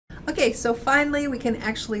Okay, so finally we can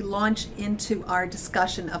actually launch into our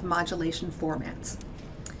discussion of modulation formats.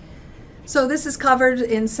 So this is covered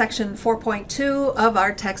in section 4.2 of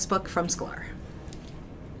our textbook from SCLAR.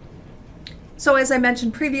 So as I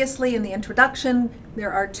mentioned previously in the introduction,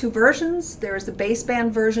 there are two versions. There is the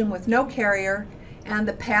baseband version with no carrier and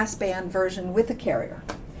the passband version with a carrier.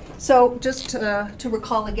 So just to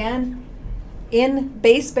recall again, in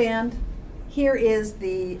baseband, here is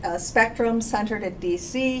the spectrum centered at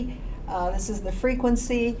DC. This is the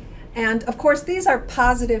frequency. And of course, these are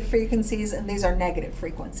positive frequencies and these are negative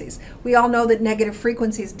frequencies. We all know that negative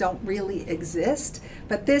frequencies don't really exist,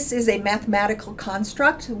 but this is a mathematical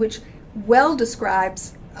construct which well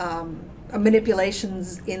describes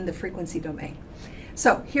manipulations in the frequency domain.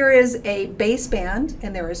 So here is a baseband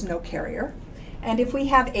and there is no carrier. And if we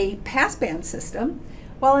have a passband system,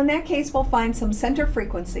 well, in that case, we'll find some center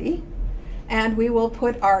frequency and we will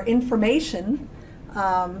put our information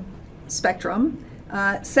spectrum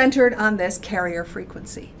centered on this carrier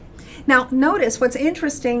frequency. Now, notice what's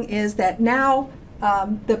interesting is that now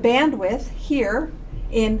the bandwidth here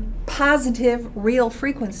in positive real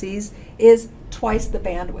frequencies is twice the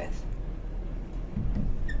bandwidth.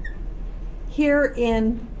 Here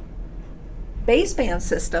in baseband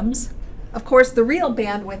systems, of course, the real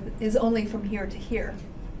bandwidth is only from here to here.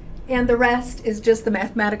 And the rest is just the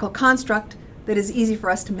mathematical construct that is easy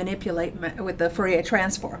for us to manipulate with the Fourier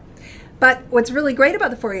transform. But what's really great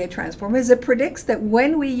about the Fourier transform is it predicts that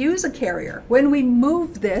when we use a carrier, when we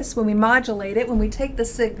move this, when we modulate it, when we take the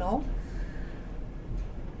signal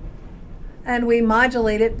and we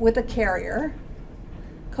modulate it with a carrier,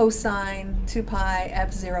 cosine 2 pi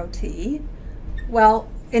f0t, well,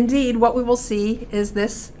 indeed, what we will see is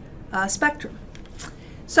this spectrum.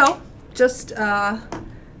 So just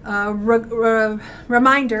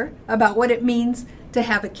reminder about what it means to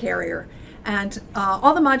have a carrier. And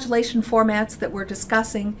all the modulation formats that we're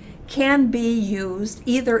discussing can be used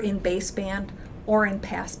either in baseband or in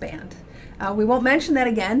passband. We won't mention that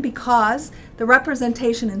again because the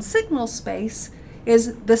representation in signal space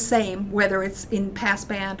is the same whether it's in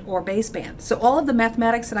passband or baseband. So all of the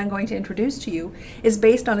mathematics that I'm going to introduce to you is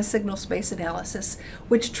based on a signal space analysis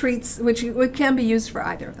which can be used for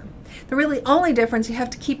either of them. The really only difference you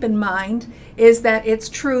have to keep in mind is that it's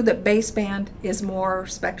true that baseband is more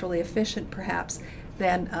spectrally efficient perhaps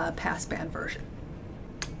than a passband version.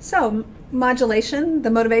 So modulation,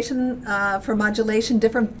 the motivation for modulation,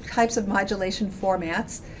 different types of modulation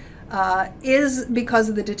formats is because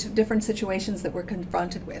of the different situations that we're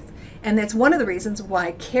confronted with. And that's one of the reasons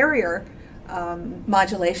why carrier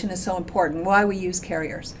modulation is so important, why we use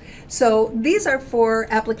carriers. So these are for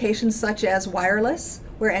applications such as wireless,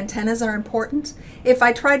 where antennas are important. If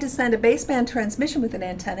I tried to send a baseband transmission with an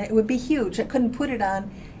antenna, it would be huge. I couldn't put it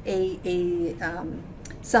on a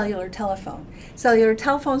cellular telephone. Cellular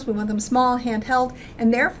telephones, we want them small, handheld,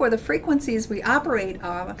 and therefore the frequencies we operate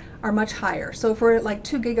on are much higher. So if we're at like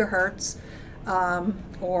 2 gigahertz,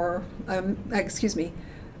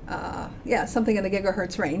 something in the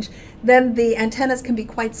gigahertz range, then the antennas can be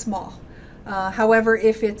quite small. However,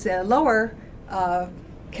 if it's a lower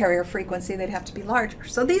carrier frequency, they'd have to be larger.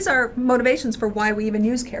 So these are motivations for why we even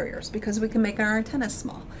use carriers, because we can make our antennas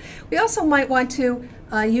small. We also might want to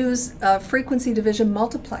use frequency division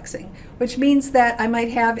multiplexing, which means that I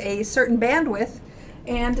might have a certain bandwidth,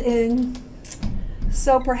 and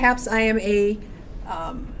so perhaps I am a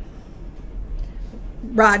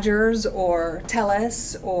Rogers or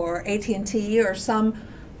Telus or AT&T or some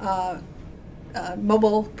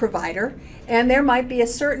mobile provider, and there might be a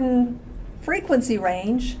certain frequency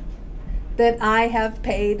range that I have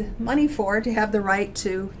paid money for to have the right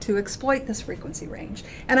to exploit this frequency range.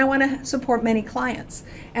 And I want to support many clients.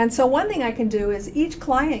 And so one thing I can do is each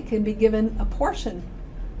client can be given a portion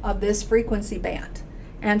of this frequency band.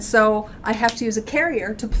 And so I have to use a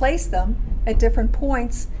carrier to place them at different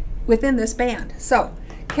points within this band. So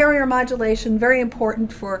carrier modulation, very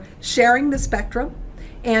important for sharing the spectrum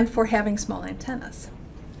and for having small antennas.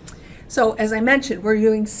 So as I mentioned, we're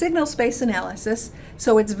doing signal space analysis,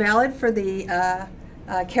 so it's valid for the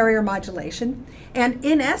carrier modulation. And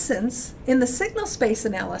in essence, in the signal space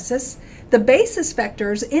analysis, the basis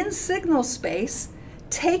vectors in signal space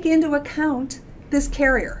take into account this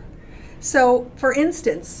carrier. So for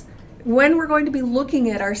instance, when we're going to be looking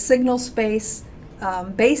at our signal space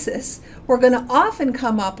basis, we're going to often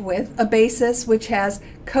come up with a basis which has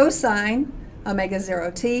cosine omega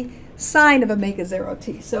 0t, sine of omega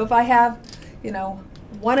 0t. So if I have,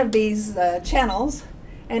 one of these channels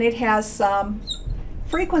and it has some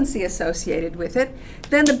frequency associated with it,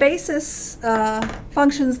 then the basis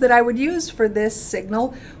functions that I would use for this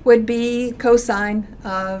signal would be cosine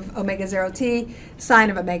of omega 0t, sine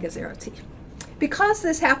of omega 0t. Because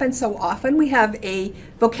this happens so often, we have a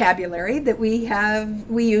vocabulary that we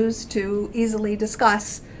use to easily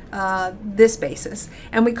discuss this basis.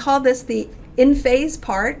 And we call this the in-phase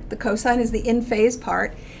part. The cosine is the in-phase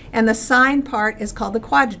part, and the sine part is called the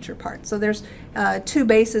quadrature part. So there's two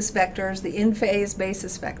basis vectors, the in-phase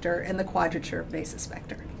basis vector and the quadrature basis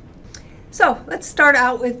vector. So let's start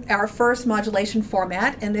out with our first modulation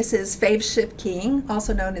format, and this is phase shift keying,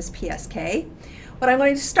 also known as PSK. What I'm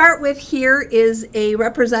going to start with here is a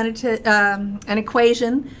representative, an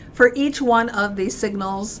equation for each one of these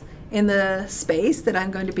signals in the space that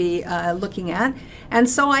I'm going to be looking at. And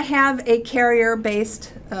so I have a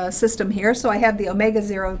carrier-based system here. So I have the omega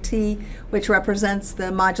 0t, which represents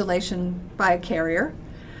the modulation by a carrier.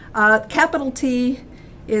 Capital T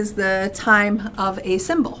is the time of a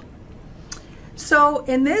symbol. So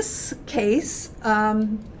in this case,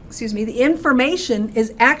 the information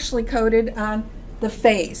is actually coded on the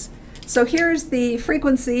phase. So here's the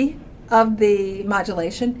frequency of the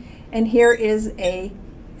modulation, and here is the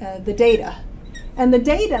data. And the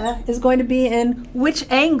data is going to be in which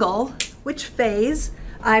angle, which phase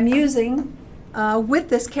I'm using with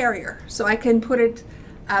this carrier. So I can put it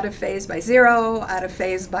out of phase by 0, out of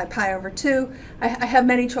phase by pi over 2. I have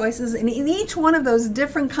many choices, and in each one of those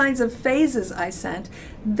different kinds of phases I sent,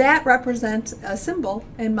 that represents a symbol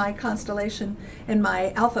in my constellation, in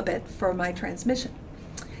my alphabet for my transmission.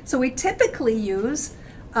 So we typically use,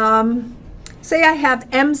 say I have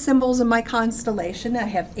M symbols in my constellation, I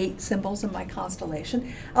have 8 symbols in my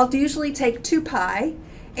constellation. I'll usually take 2 pi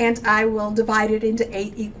and I will divide it into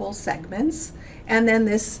 8 equal segments. And then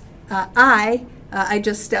this I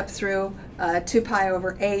just step through 2 pi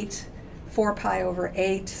over 8, 4 pi over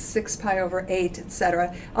 8, 6 pi over 8,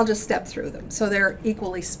 etc. I'll just step through them. So they're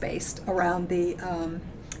equally spaced around the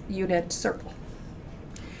unit circle.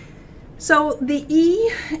 So the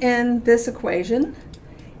E in this equation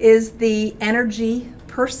is the energy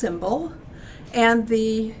per symbol, and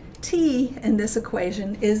the T in this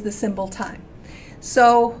equation is the symbol time.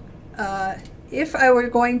 So if I were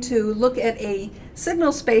going to look at a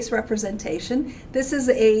signal space representation, this is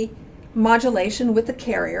a modulation with the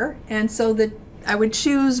carrier, and so that I would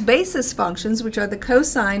choose basis functions, which are the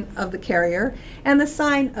cosine of the carrier and the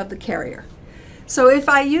sine of the carrier. So if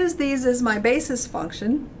I use these as my basis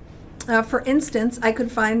function, for instance, I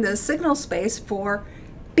could find the signal space for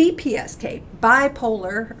BPSK,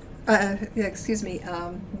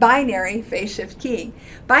 binary phase shift keying.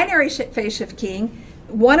 Binary phase shift keying,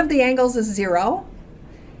 one of the angles is 0,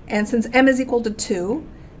 and since m is equal to 2,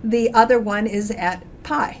 the other one is at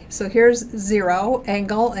pi. So here's 0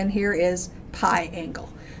 angle, and here is pi angle.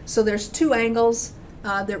 So there's 2 angles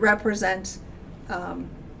that represent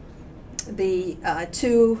the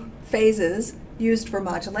 2 phases used for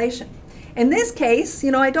modulation. In this case,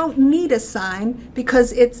 I don't need a sine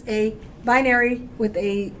because it's a binary with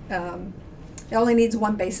it only needs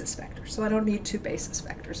 1 basis vector, so I don't need 2 basis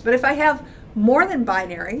vectors. But if I have more than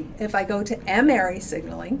binary, if I go to M-ary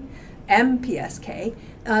signaling, M-PSK,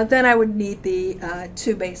 then I would need the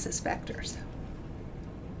 2 basis vectors.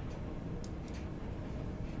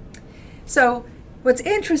 So what's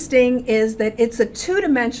interesting is that it's a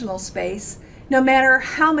 2-dimensional space no matter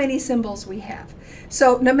how many symbols we have.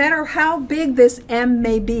 So no matter how big this M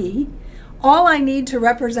may be, all I need to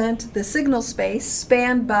represent the signal space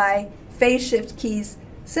spanned by phase shift keys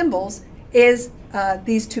symbols is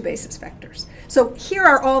these 2 basis vectors. So here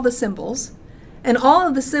are all the symbols, and all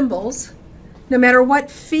of the symbols, no matter what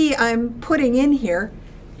phi I'm putting in here,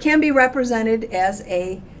 can be represented as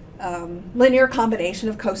a linear combination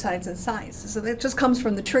of cosines and sines. So that just comes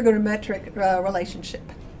from the trigonometric relationship.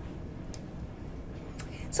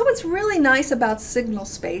 So what's really nice about signal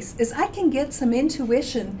space is I can get some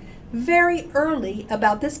intuition very early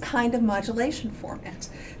about this kind of modulation format.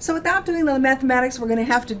 So without doing the mathematics we're going to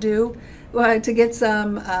have to do to get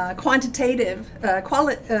some quantitative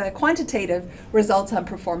results on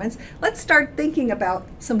performance, let's start thinking about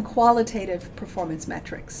some qualitative performance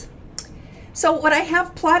metrics. So what I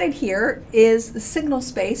have plotted here is the signal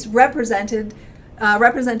space representation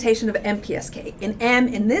of M-PSK. And M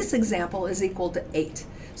in this example is equal to 8.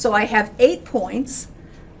 So I have 8 points,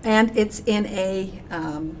 and it's in a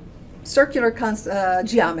circular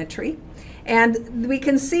geometry. And we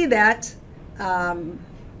can see that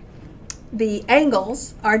the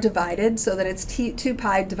angles are divided so that it's 2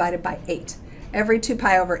 pi divided by 8. Every 2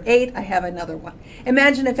 pi over 8, I have another one.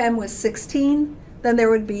 Imagine if M was 16, then there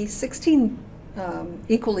would be 16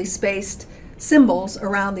 equally spaced symbols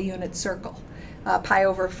around the unit circle. Pi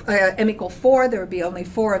over m equal 4, there would be only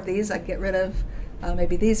 4 of these. I'd get rid of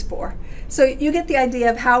maybe these 4. So you get the idea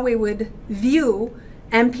of how we would view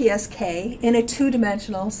M-FSK in a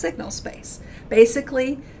two-dimensional signal space.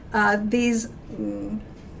 Basically, these,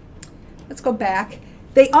 let's go back,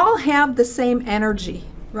 they all have the same energy,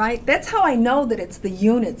 right? That's how I know that it's the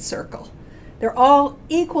unit circle. They're all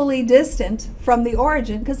equally distant from the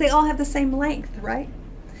origin because they all have the same length, right?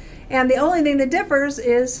 And the only thing that differs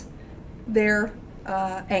is their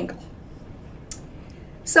angle.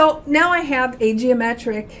 So now I have a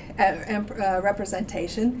geometric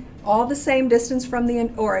representation, all the same distance from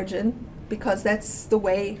the origin, because that's the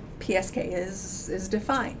way PSK is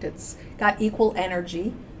defined. It's got equal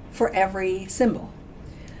energy for every symbol.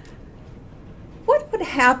 What would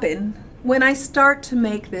happen when I start to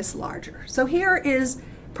make this larger? So here is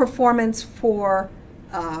performance for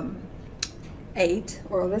 8,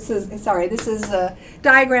 or this is a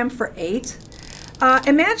diagram for 8.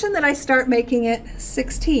 Imagine that I start making it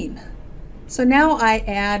 16. So now I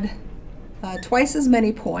add twice as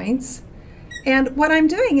many points. And what I'm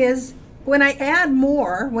doing is, when I add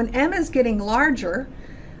more, when m is getting larger,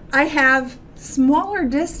 I have smaller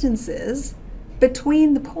distances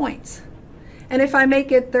between the points. And if I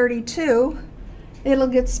make it 32, it'll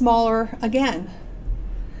get smaller again.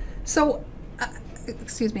 So,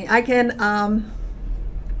 excuse me, I can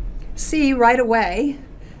see right away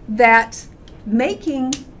that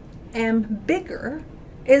making m bigger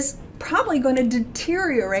is probably going to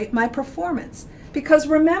deteriorate my performance. Because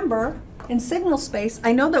remember, in signal space,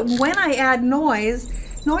 I know that when I add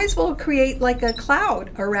noise, noise will create like a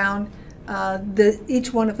cloud around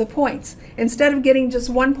each one of the points. Instead of getting just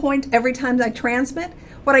one point every time I transmit,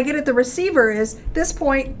 what I get at the receiver is this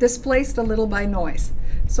point displaced a little by noise.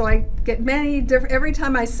 So I get many different, every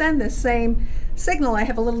time I send this same signal, I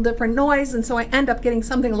have a little different noise, and so I end up getting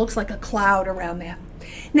something that looks like a cloud around that.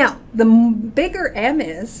 Now, the bigger m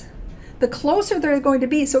is, the closer they're going to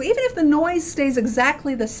be. So even if the noise stays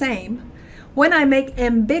exactly the same, when I make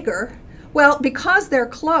m bigger, well, because they're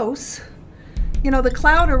close, you know, the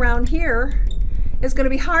cloud around here is going to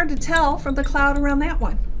be hard to tell from the cloud around that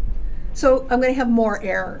one. So I'm going to have more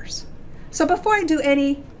errors. So before I do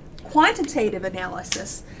any quantitative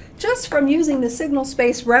analysis, just from using the signal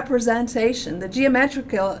space representation, the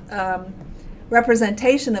geometrical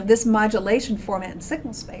representation of this modulation format in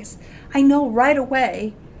signal space, I know right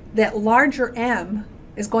away that larger m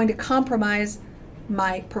is going to compromise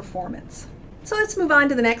my performance. So let's move on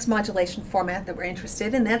to the next modulation format that we're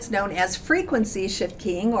interested in. That's known as frequency shift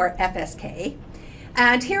keying, or FSK.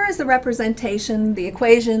 And here is the representation, the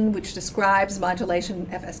equation which describes modulation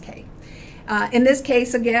FSK. In this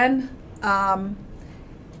case, again,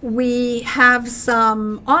 we have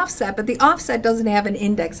some offset, but the offset doesn't have an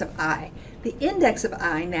index of I. The index of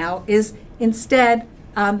I now is instead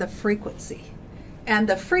on the frequency. And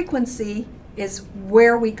the frequency is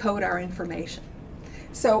where we code our information.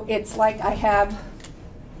 So it's like I have,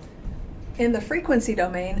 in the frequency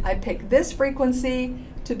domain, I pick this frequency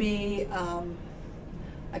to be,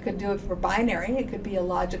 I could do it for binary, it could be a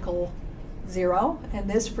logical 0, and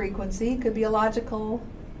this frequency could be a logical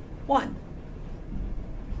 1.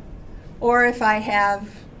 Or if I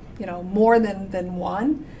have, you know, more than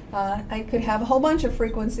one, I could have a whole bunch of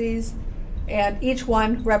frequencies, and each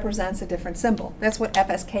one represents a different symbol. That's what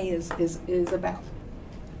FSK is about.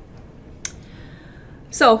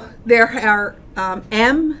 So there are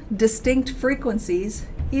m distinct frequencies.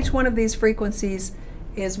 Each one of these frequencies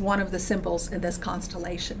is one of the symbols in this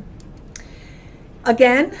constellation.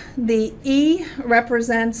 Again, the E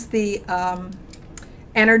represents the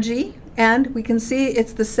energy, and we can see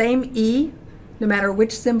it's the same E no matter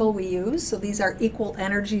which symbol we use. So these are equal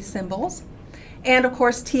energy symbols. And of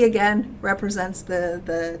course, T again represents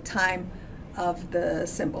the time of the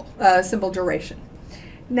symbol, symbol duration.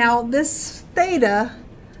 Now this theta,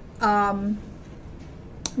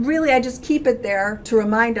 really I just keep it there to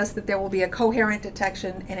remind us that there will be a coherent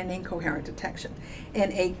detection and an incoherent detection.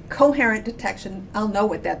 In a coherent detection, I'll know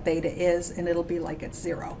what that theta is, and it'll be like it's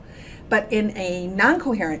 0. But in a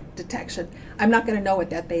non-coherent detection, I'm not going to know what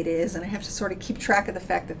that theta is, and I have to sort of keep track of the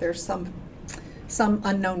fact that there's some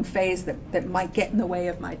unknown phase that might get in the way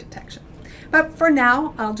of my detection. But for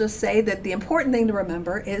now, I'll just say that the important thing to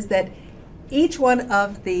remember is that each one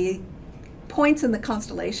of the points in the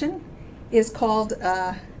constellation is called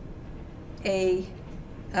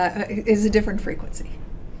is a different frequency.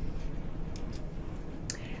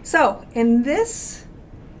 So in this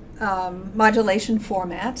modulation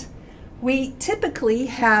format, we typically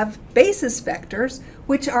have basis vectors,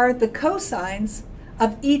 which are the cosines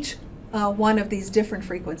of each one of these different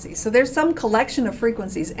frequencies. So there's some collection of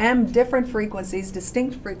frequencies, m different frequencies,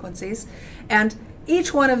 distinct frequencies, and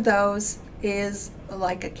each one of those is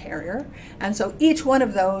like a carrier, and so each one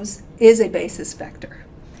of those is a basis vector.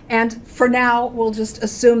 And for now, we'll just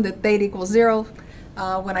assume that theta equals 0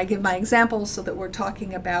 when I give my examples, so that we're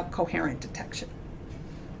talking about coherent detection.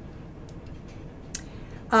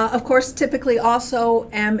 Of course, typically also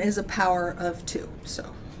m is a power of 2,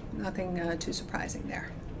 so nothing too surprising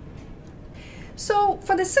there. So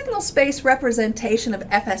for the signal space representation of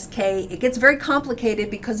FSK, it gets very complicated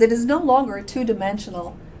because it is no longer a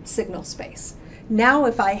two-dimensional signal space. Now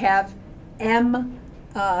if I have m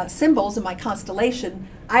symbols in my constellation,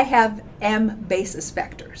 I have m basis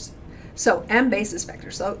vectors. So m basis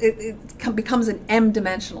vectors, so it becomes an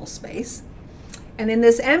m-dimensional space. And in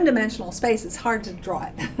this m-dimensional space, it's hard to draw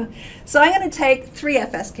it. So I'm going to take 3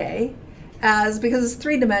 FSK, because it's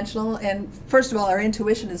three-dimensional, and first of all, our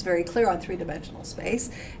intuition is very clear on three-dimensional space,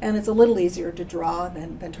 and it's a little easier to draw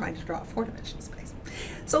than trying to draw a four-dimensional space.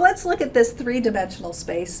 So let's look at this three-dimensional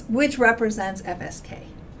space, which represents FSK.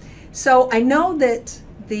 So I know that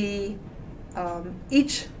the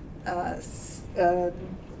each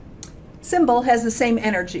symbol has the same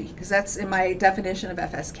energy, because that's in my definition of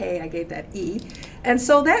FSK, I gave that E. And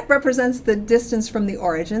so that represents the distance from the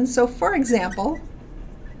origin. So for example,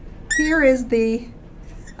 here is the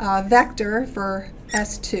vector for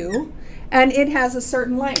S2, and it has a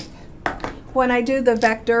certain length. When I do the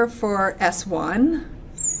vector for S1,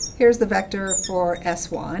 here's the vector for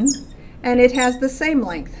S1, and it has the same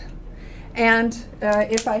length. And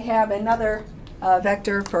if I have another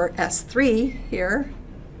vector for S3 here,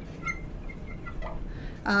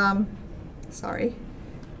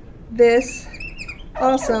 this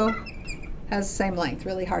also has the same length.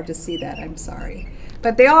 Really hard to see that, I'm sorry.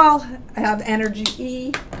 But they all have energy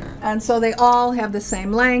E, and so they all have the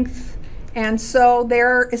same length, and so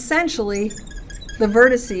they're essentially the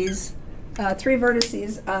vertices, 3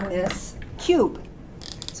 vertices on this cube.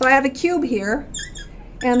 So I have a cube here,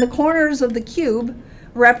 and the corners of the cube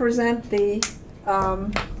represent the,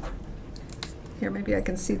 here maybe I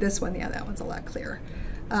can see this one, yeah, that one's a lot clearer,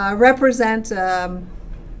 represent the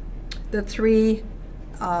 3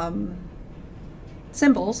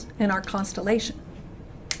 symbols in our constellation.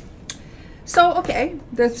 So, okay,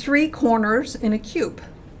 there are 3 corners in a cube.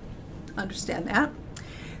 Understand that.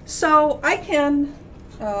 So I can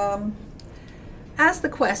ask the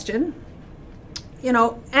question, you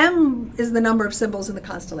know, m is the number of symbols in the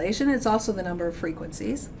constellation. It's also the number of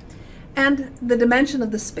frequencies. And the dimension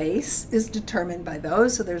of the space is determined by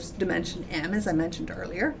those. So there's dimension m, as I mentioned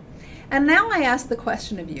earlier. And now I ask the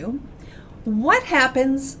question of you, what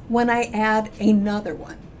happens when I add another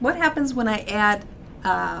one? What happens when I add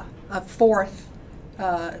a 4th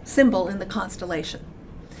symbol in the constellation?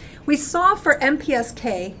 We saw for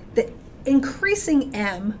M-PSK that increasing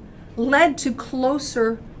m led to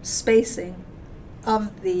closer spacing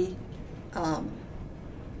of the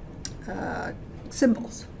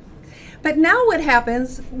symbols. But now what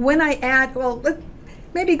happens when I add, well,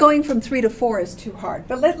 maybe going from 3 to 4 is too hard,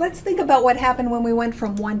 but let's think about what happened when we went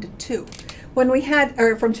from 1 to 2. When we had,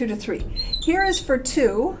 or from 2 to 3. Here is for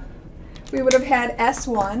 2, we would have had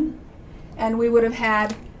S1, and we would have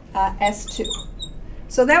had S2.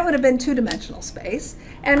 So that would have been two-dimensional space.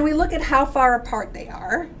 And we look at how far apart they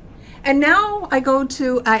are. And now I go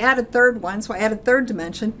to, I add a 3rd one, so I add a 3rd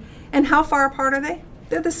dimension. And how far apart are they?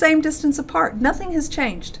 They're the same distance apart. Nothing has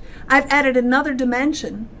changed. I've added another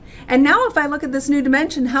dimension. And now if I look at this new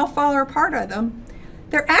dimension, how far apart are them?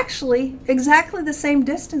 They're actually exactly the same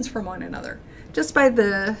distance from one another, just by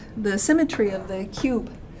the symmetry of the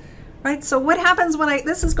cube. Right? So what happens when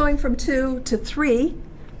this is going from 2 to 3,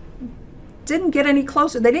 didn't get any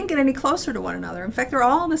closer. They didn't get any closer to one another. In fact, they're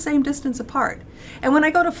all the same distance apart. And when I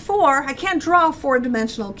go to 4, I can't draw a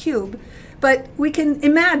 4-dimensional cube, but we can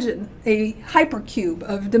imagine a hypercube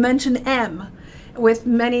of dimension m with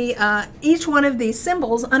many, each one of these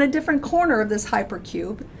symbols on a different corner of this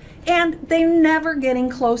hypercube, and they're never getting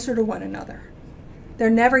closer to one another. They're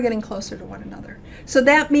never getting closer to one another. So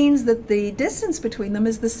that means that the distance between them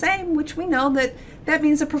is the same, which we know that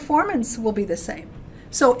means the performance will be the same.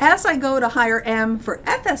 So as I go to higher m for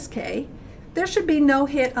FSK, there should be no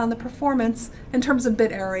hit on the performance in terms of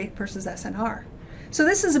bit error rate versus SNR. So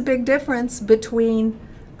this is a big difference between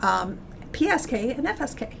PSK and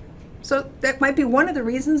FSK. So that might be one of the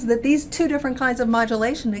reasons that these 2 different kinds of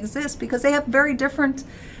modulation exist, because they have very different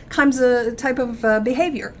kinds of type of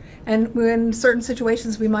behavior. And in certain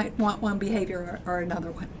situations, we might want one behavior or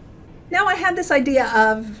another one. Now I had this idea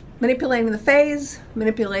of manipulating the phase,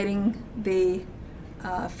 manipulating the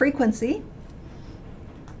frequency.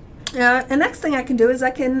 The next thing I can do is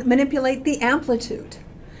I can manipulate the amplitude.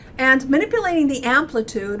 And manipulating the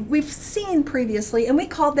amplitude, we've seen previously, and we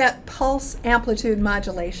called that pulse amplitude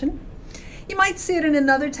modulation. You might see it in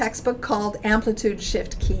another textbook called amplitude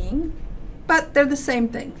shift keying, but they're the same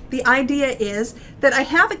thing. The idea is that I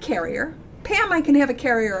have a carrier. PAM, I can have a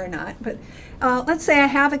carrier or not, but let's say I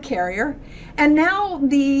have a carrier, and now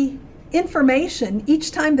the information,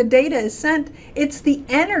 each time the data is sent, it's the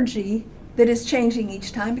energy that is changing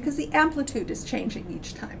each time because the amplitude is changing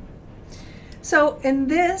each time. So in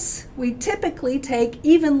this, we typically take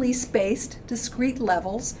evenly spaced discrete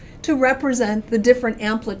levels to represent the different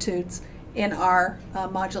amplitudes in our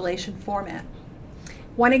modulation format.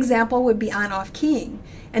 One example would be on-off keying.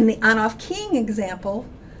 And the on-off keying example,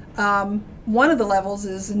 one of the levels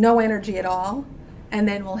is no energy at all, and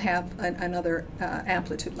then we'll have another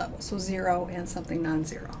amplitude level, so 0 and something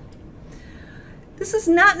non-zero. This is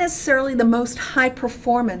not necessarily the most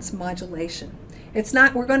high-performance modulation. It's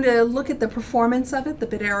not, we're going to look at the performance of it, the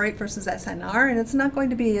bit error rate versus SNR, and it's not going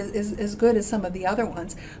to be as good as some of the other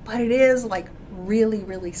ones, but it is like really,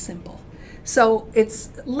 really simple. So it's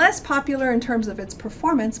less popular in terms of its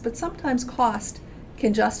performance, but sometimes cost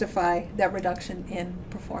can justify that reduction in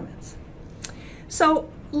performance. So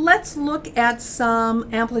let's look at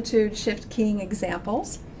some amplitude shift keying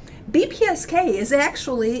examples. DBPSK is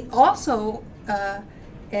actually also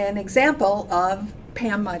an example of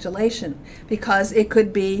PAM modulation because it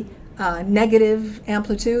could be negative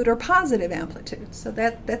amplitude or positive amplitude. So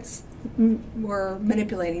we're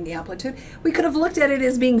manipulating the amplitude. We could have looked at it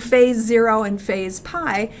as being phase 0 and phase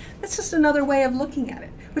pi. That's just another way of looking at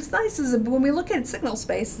it. What's nice is that when we look at signal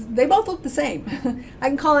space, they both look the same. I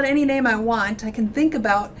can call it any name I want. I can think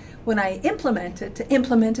about when I implement it, to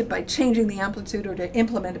implement it by changing the amplitude or to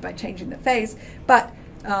implement it by changing the phase, but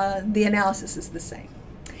the analysis is the same.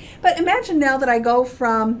 But imagine now that I go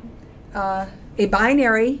from a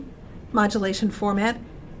binary modulation format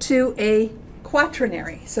to a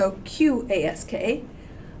quaternary, so QASK,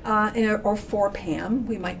 or 4-PAM,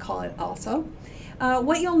 we might call it also.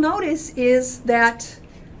 What you'll notice is that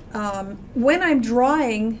when I'm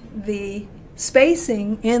drawing the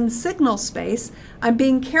spacing in signal space, I'm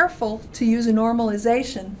being careful to use a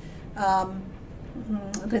normalization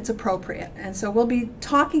that's appropriate. And so we'll be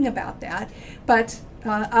talking about that, but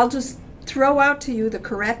I'll just throw out to you the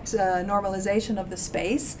correct normalization of the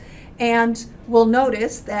space, and we'll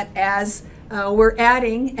notice that as we're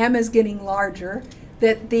adding, M is getting larger,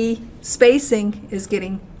 that the spacing is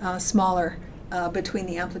getting smaller between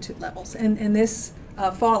the amplitude levels. And this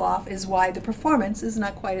fall off is why the performance is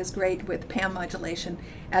not quite as great with PAM modulation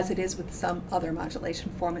as it is with some other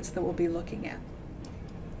modulation formats that we'll be looking at.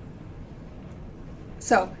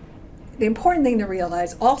 So the important thing to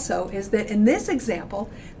realize also is that in this example,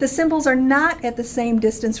 the symbols are not at the same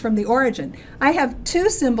distance from the origin. I have two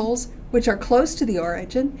symbols which are close to the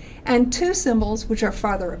origin and two symbols which are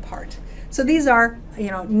farther apart. So these are,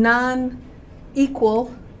 non-equal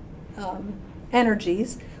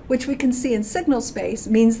energies, which we can see in signal space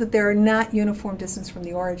means that they're not uniform distance from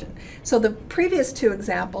the origin. So the previous two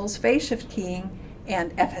examples, phase shift keying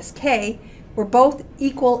and FSK, were both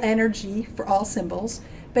equal energy for all symbols,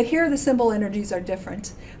 but here the symbol energies are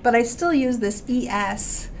different. But I still use this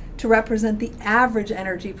ES to represent the average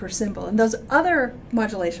energy per symbol. In those other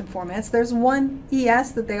modulation formats, there's one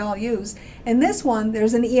ES that they all use. In this one,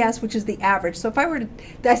 there's an ES which is the average. So if I were to,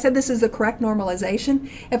 I said this is the correct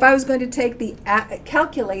normalization. If I was going to take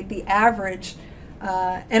calculate the average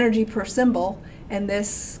energy per symbol in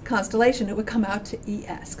this constellation, it would come out to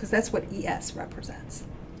ES, because that's what ES represents.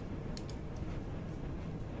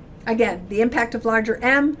 Again, the impact of larger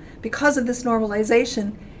M, because of this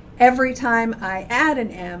normalization, every time I add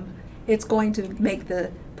an M, it's going to make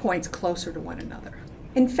the points closer to one another.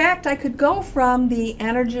 In fact, I could go from the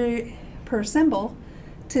energy per symbol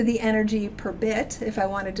to the energy per bit if I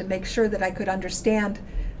wanted to make sure that I could understand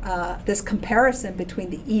this comparison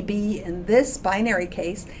between the EB in this binary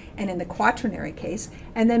case and in the quaternary case,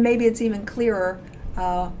 and then maybe it's even clearer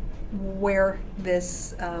where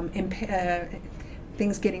this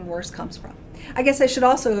things getting worse comes from. I guess I should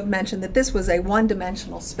also have mentioned that this was a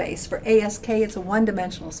one-dimensional space. For ASK, it's a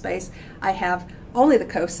one-dimensional space. I have only the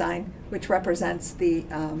cosine, which represents the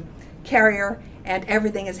carrier, and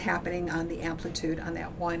everything is happening on the amplitude on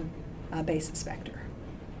that one basis vector.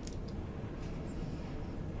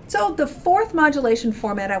 So the fourth modulation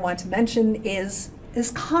format I want to mention is this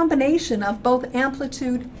combination of both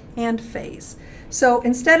amplitude and phase. So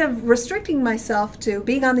instead of restricting myself to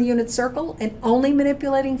being on the unit circle and only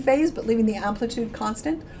manipulating phase but leaving the amplitude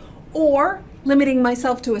constant, or limiting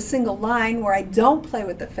myself to a single line where I don't play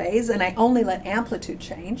with the phase and I only let amplitude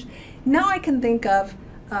change, now I can think of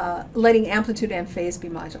letting amplitude and phase be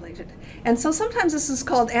modulated. And so sometimes this is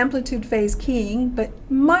called amplitude phase keying, but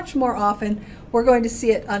much more often we're going to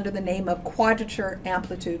see it under the name of quadrature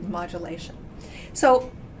amplitude modulation.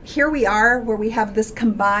 So here we are where we have this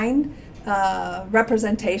combined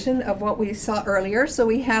representation of what we saw earlier. So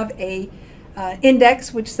we have a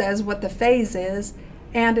index which says what the phase is,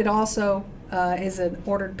 and it also is an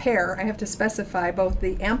ordered pair. I have to specify both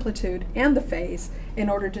the amplitude and the phase in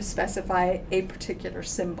order to specify a particular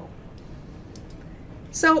symbol.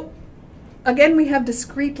 So again, we have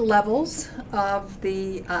discrete levels of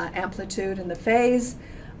the amplitude and the phase.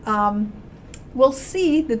 We'll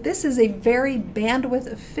see that this is a very bandwidth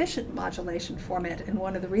efficient modulation format, and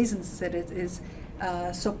one of the reasons that it is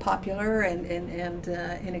so popular and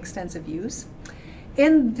in extensive use.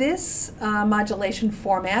 In this modulation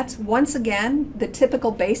format, once again, the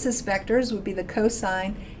typical basis vectors would be the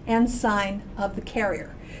cosine and sine of the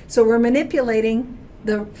carrier. So we're manipulating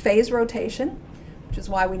the phase rotation, which is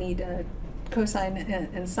why we need cosine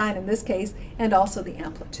and sine in this case, and also the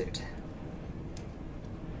amplitude.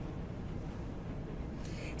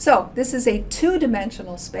 So this is a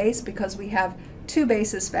two-dimensional space because we have two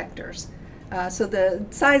basis vectors. So the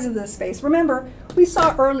size of the space, remember, we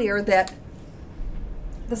saw earlier that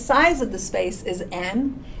the size of the space is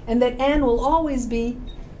n, and that n will always be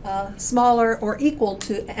smaller or equal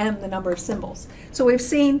to m, the number of symbols. So we've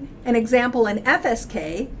seen an example in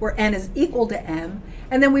FSK where n is equal to m,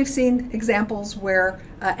 and then we've seen examples where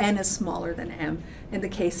n is smaller than m in the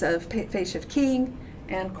case of phase shift keying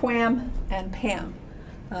and QAM and PAM.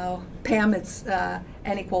 PAM, it's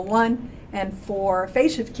n equal 1, and for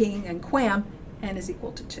phase shift keying and QAM, n is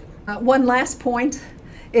equal to 2. One last point,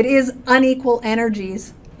 it is unequal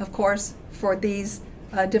energies, of course, for these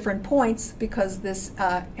different points because this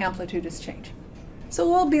amplitude is changing. So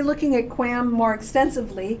we'll be looking at QAM more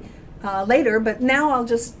extensively later, but now I'll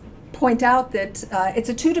just point out that it's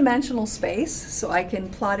a two-dimensional space, so I can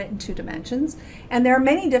plot it in 2 dimensions, and there are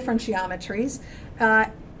many different geometries.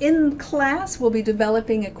 In class, we'll be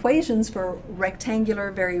developing equations for rectangular,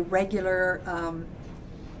 very regular,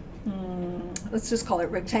 let's just call it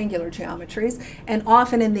rectangular geometries. And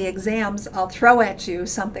often in the exams, I'll throw at you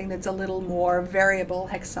something that's a little more variable,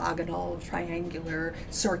 hexagonal, triangular,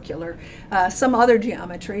 circular, some other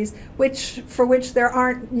geometries, for which there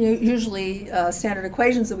aren't usually standard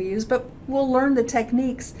equations that we use, but we'll learn the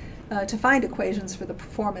techniques to find equations for the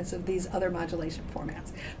performance of these other modulation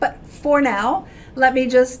formats. But for now, let me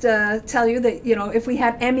just tell you that, if we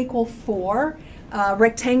had m equal 4,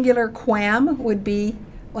 rectangular QAM would be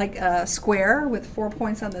like a square with 4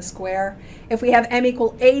 points on the square. If we have m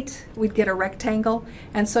equal 8, we'd get a rectangle.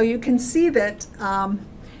 And so you can see that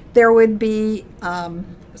there would be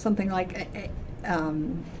something like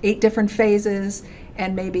 8 different phases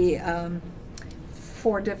and maybe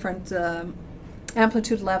 4 different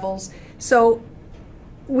amplitude levels. So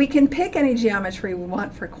we can pick any geometry we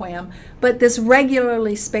want for QAM, but this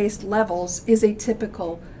regularly spaced levels is a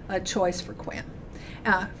typical choice for QAM.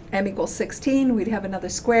 M equals 16, we'd have another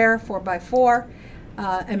square, 4 by 4.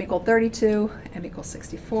 M equal 32, M equals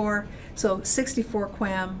 64. So 64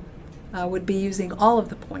 QAM would be using all of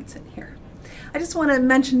the points in here. I just want to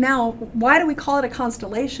mention now, why do we call it a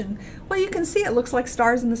constellation? Well, you can see it looks like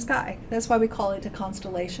stars in the sky. That's why we call it a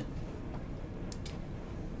constellation.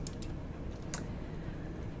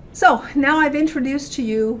 So now I've introduced to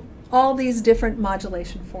you all these different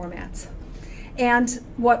modulation formats. And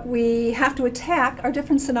what we have to attack are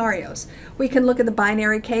different scenarios. We can look at the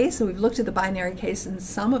binary case, and we've looked at the binary case in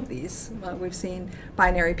some of these. We've seen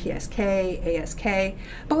binary PSK, ASK,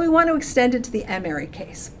 but we want to extend it to the M-ary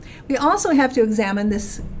case. We also have to examine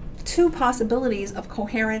this 2 possibilities of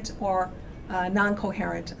coherent or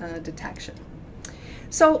non-coherent detection.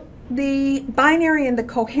 So the binary and the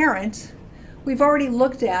coherent we've already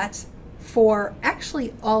looked at for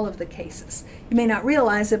actually all of the cases. You may not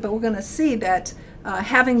realize it, but we're going to see that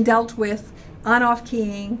having dealt with on-off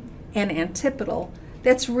keying and antipodal,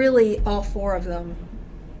 that's really all 4 of them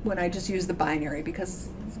when I just use the binary, because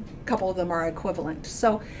a couple of them are equivalent.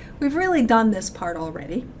 So we've really done this part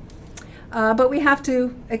already, but we have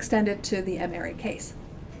to extend it to the M-ary case.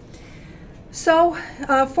 So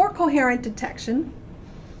for coherent detection,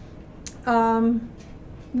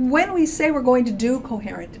 when we say we're going to do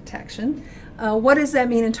coherent detection, what does that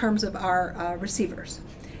mean in terms of our receivers?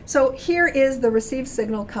 So here is the received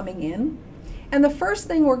signal coming in, and the first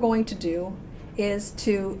thing we're going to do is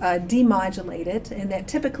to demodulate it, and that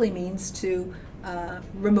typically means to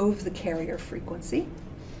remove the carrier frequency.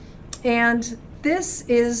 And this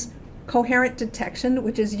is coherent detection,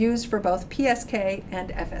 which is used for both PSK and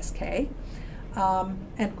FSK,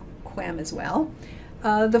 and QAM as well.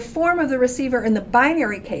 The form of the receiver in the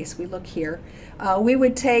binary case, we look here, we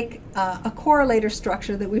would take a correlator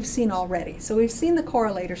structure that we've seen already. So we've seen the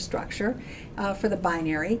correlator structure for the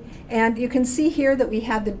binary, and you can see here that we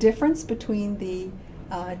have the difference between the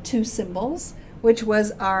two symbols, which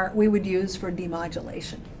was we would use for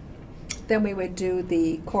demodulation. Then we would do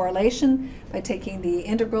the correlation by taking the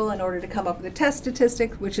integral in order to come up with a test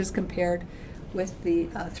statistic, which is compared with the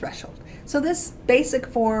threshold. So this basic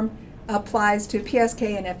form applies to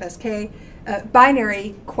PSK and FSK.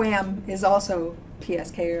 Binary QAM is also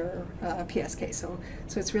PSK or PSK, so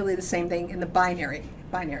it's really the same thing in the binary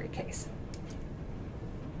case.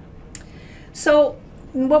 So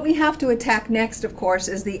what we have to attack next, of course,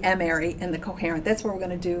 is the M-ary and the coherent. That's what we're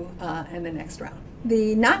going to do in the next round.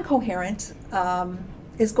 The non-coherent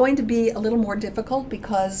is going to be a little more difficult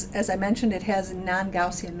because, as I mentioned, it has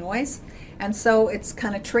non-Gaussian noise, and so it's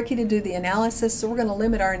kind of tricky to do the analysis. So we're going to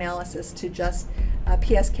limit our analysis to just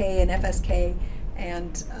PSK and FSK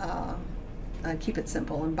and keep it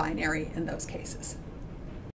simple and binary in those cases.